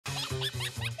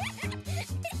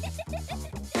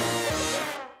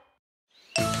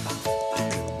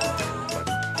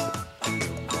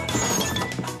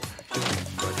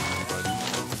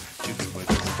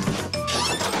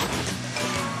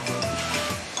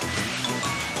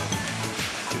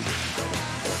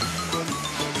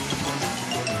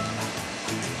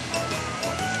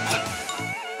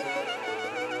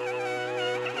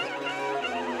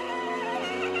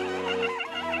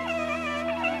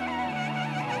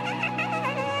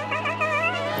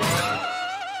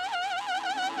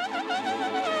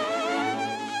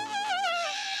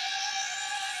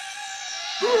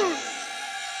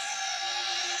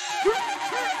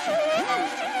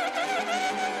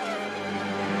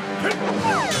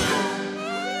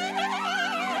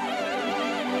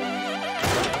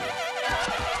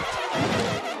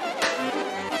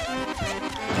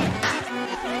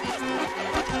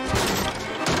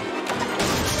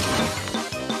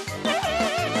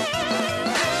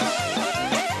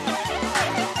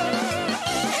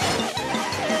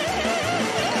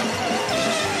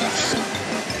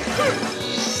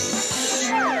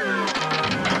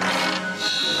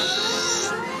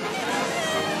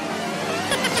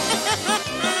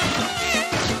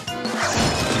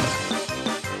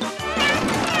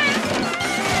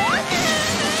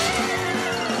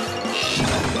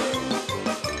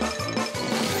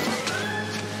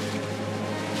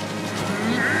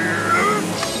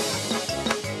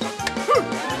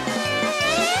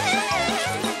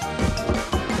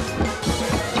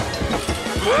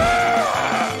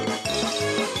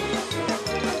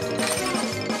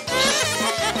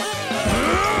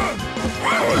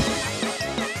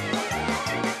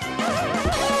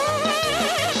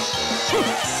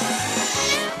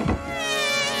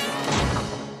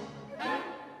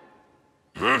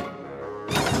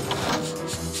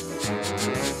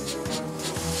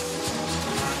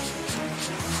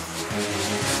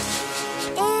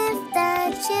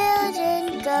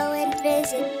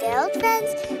Visit their old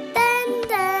friends, then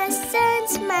the sun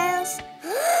smiles.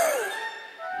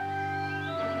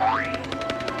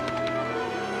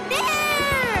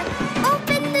 Bear!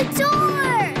 Open the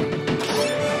door!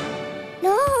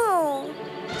 No!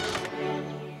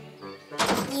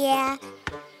 Yeah,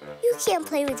 you can't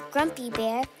play with Grumpy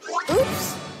Bear.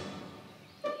 Oops!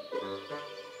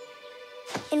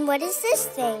 And what is this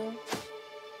thing?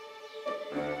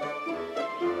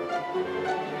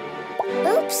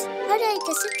 Oops, how did I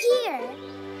disappear?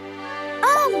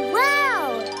 Oh, wow!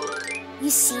 You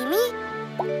see me?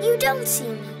 You don't see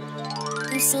me.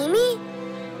 You see me?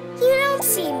 You don't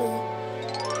see me.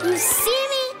 You see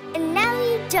me, and now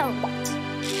you don't.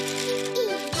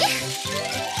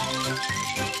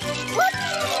 Whoop!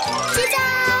 Ta-da!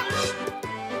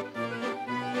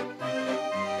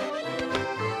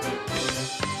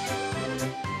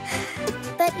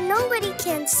 But nobody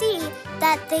can see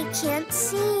that they can't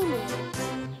see me.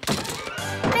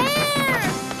 Bear!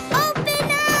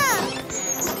 Open up!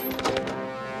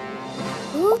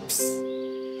 Oops.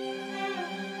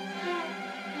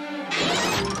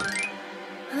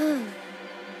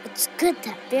 It's good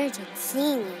that Bear didn't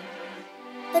see me.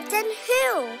 But then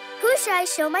who? Who should I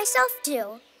show myself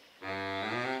to?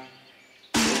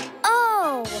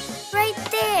 Oh, right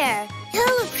there.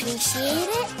 He'll appreciate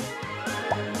it.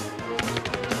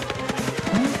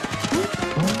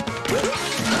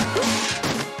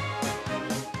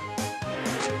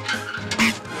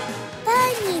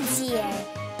 Bunny dear,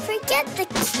 forget the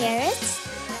carrots.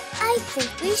 I think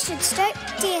we should start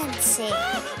dancing.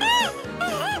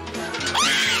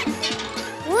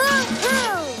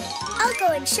 Woohoo! I'll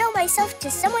go and show myself to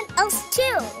someone else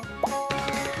too.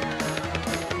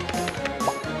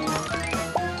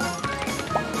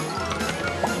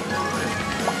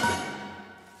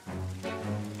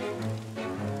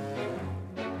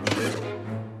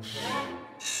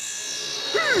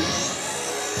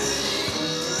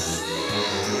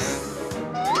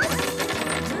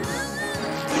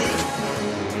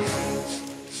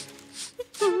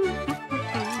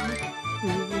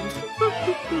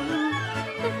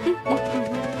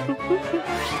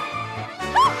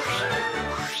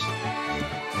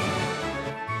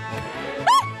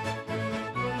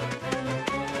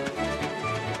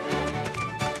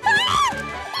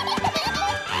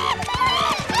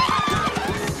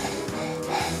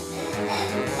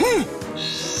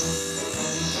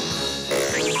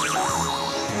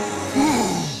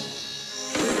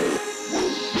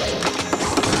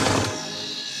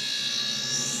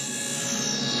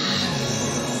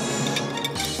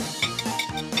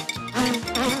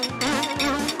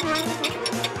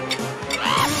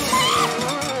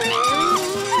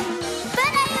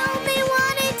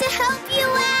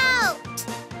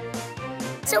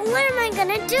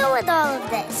 With all of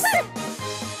this.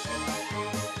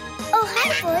 Oh, hi,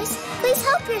 boys. Please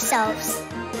help yourselves.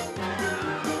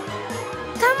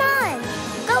 Come on.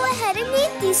 Go ahead and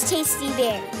eat these tasty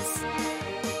berries.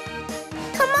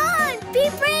 Come on, be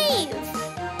brave.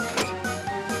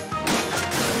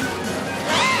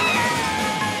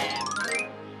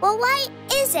 Well, why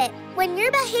is it when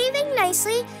you're behaving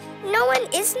nicely, no one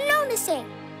is noticing?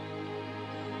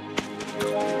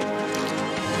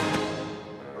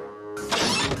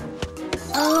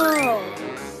 Oh,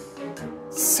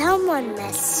 someone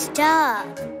messed up.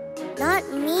 Not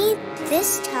me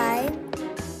this time.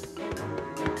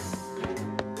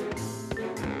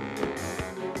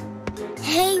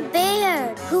 Hey,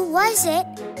 Bear, who was it?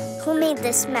 Who made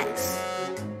this mess?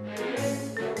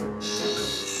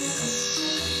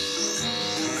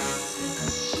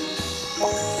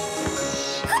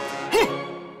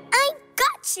 I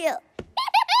got you!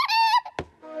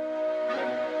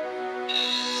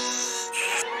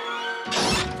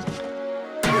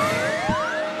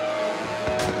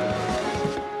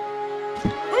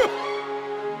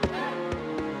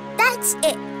 That's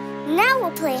it. Now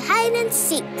we'll play hide and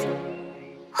seek.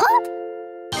 Hop!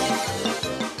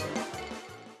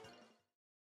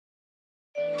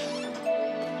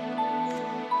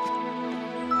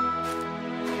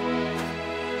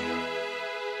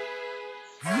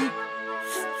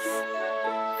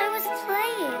 I was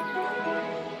playing.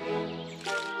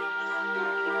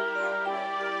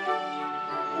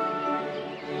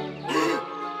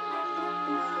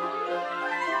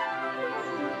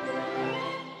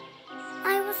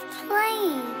 I was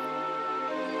playing.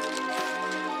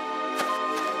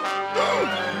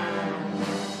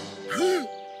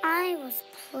 I was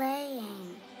playing.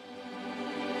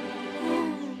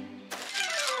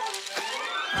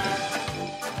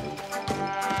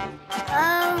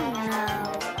 Oh no.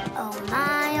 Oh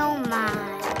my, oh my.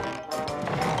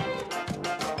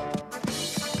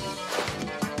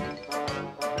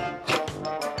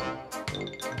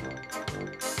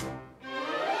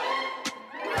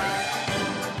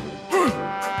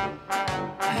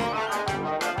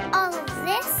 All of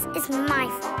this is my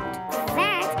fault.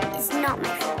 That is not my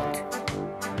fault.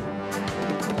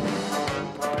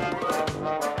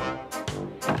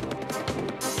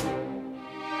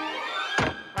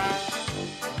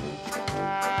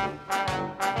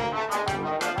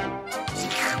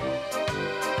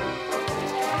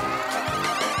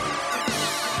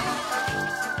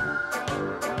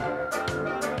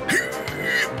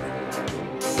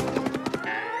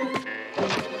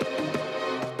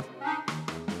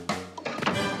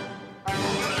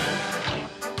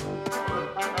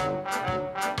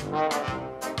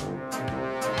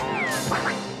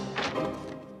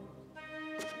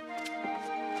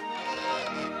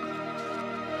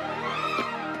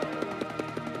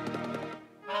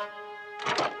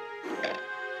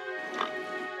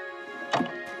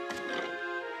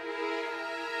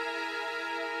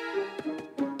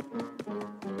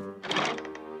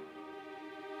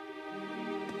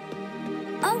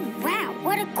 Oh, wow,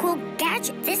 what a cool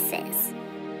gadget this is.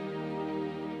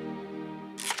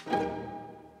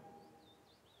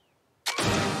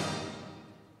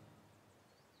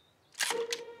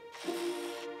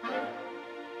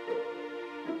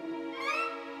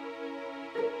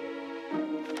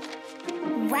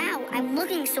 Wow, I'm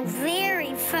looking so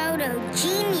very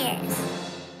photo-genius.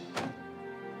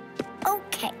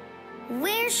 Okay,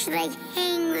 where should I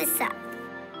hang this up?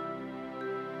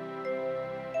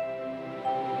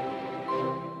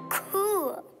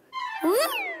 Cool.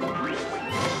 Whoop.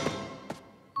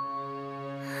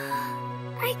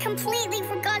 I completely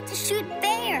forgot to shoot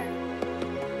Bear.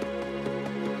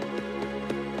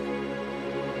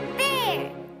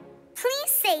 Bear,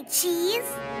 please say cheese.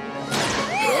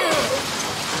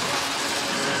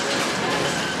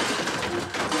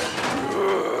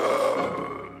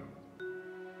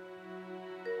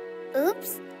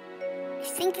 Oops. I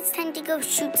think it's time to go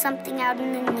shoot something out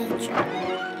in the nature.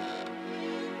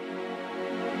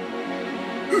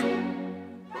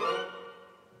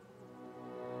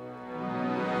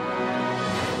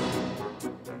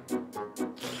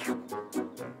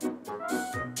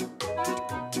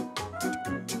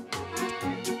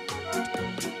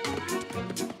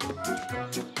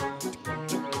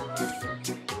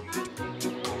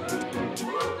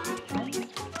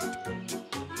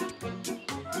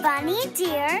 Bunny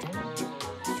dear,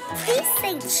 please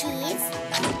say cheese.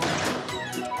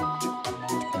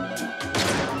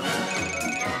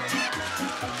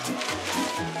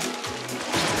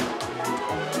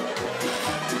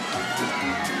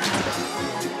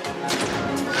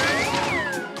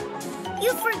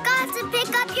 You forgot to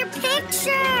pick up your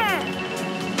picture.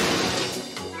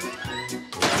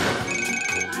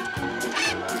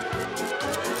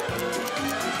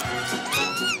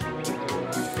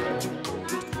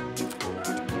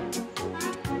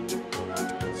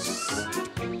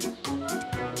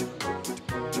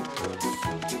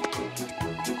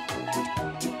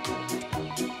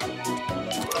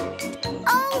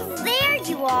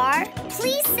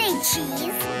 Please say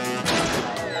cheese.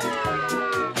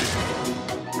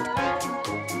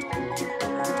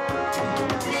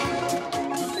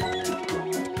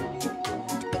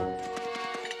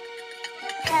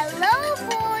 Hello,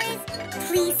 boys.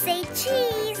 Please say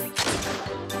cheese.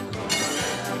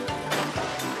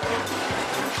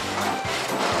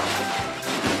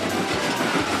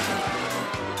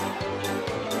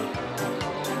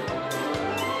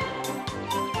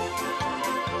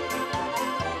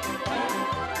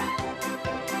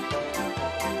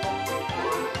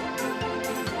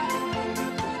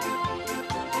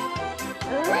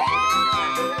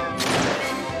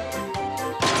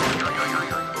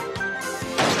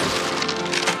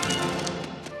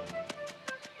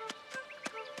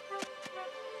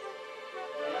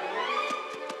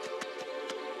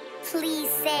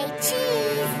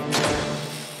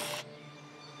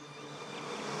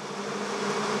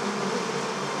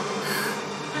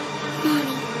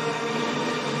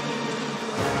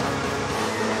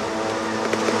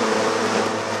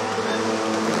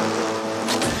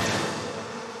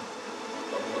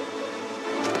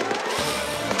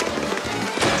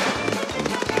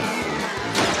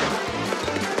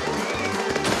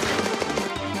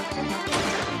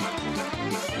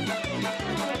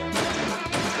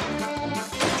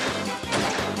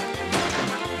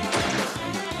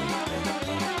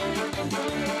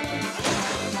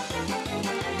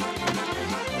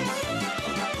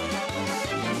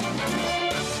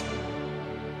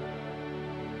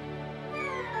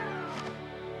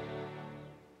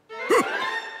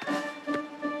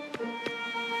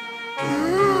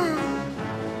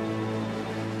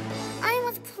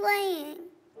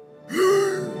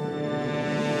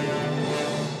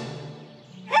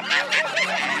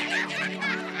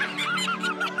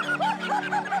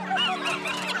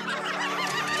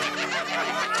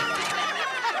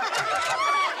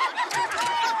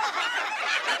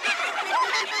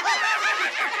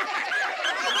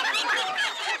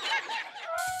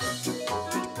 Where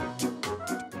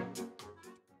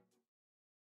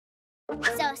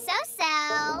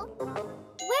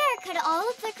could all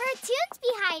of the cartoons be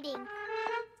hiding?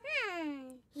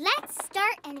 Let's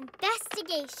start an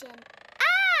investigation.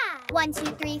 1, 2,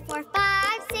 3, 4,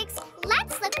 5, 6.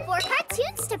 Let's look for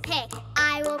cartoons to pick.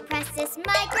 I will press this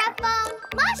microphone.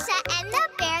 Masha and the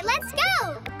bear, let's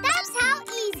go. That's how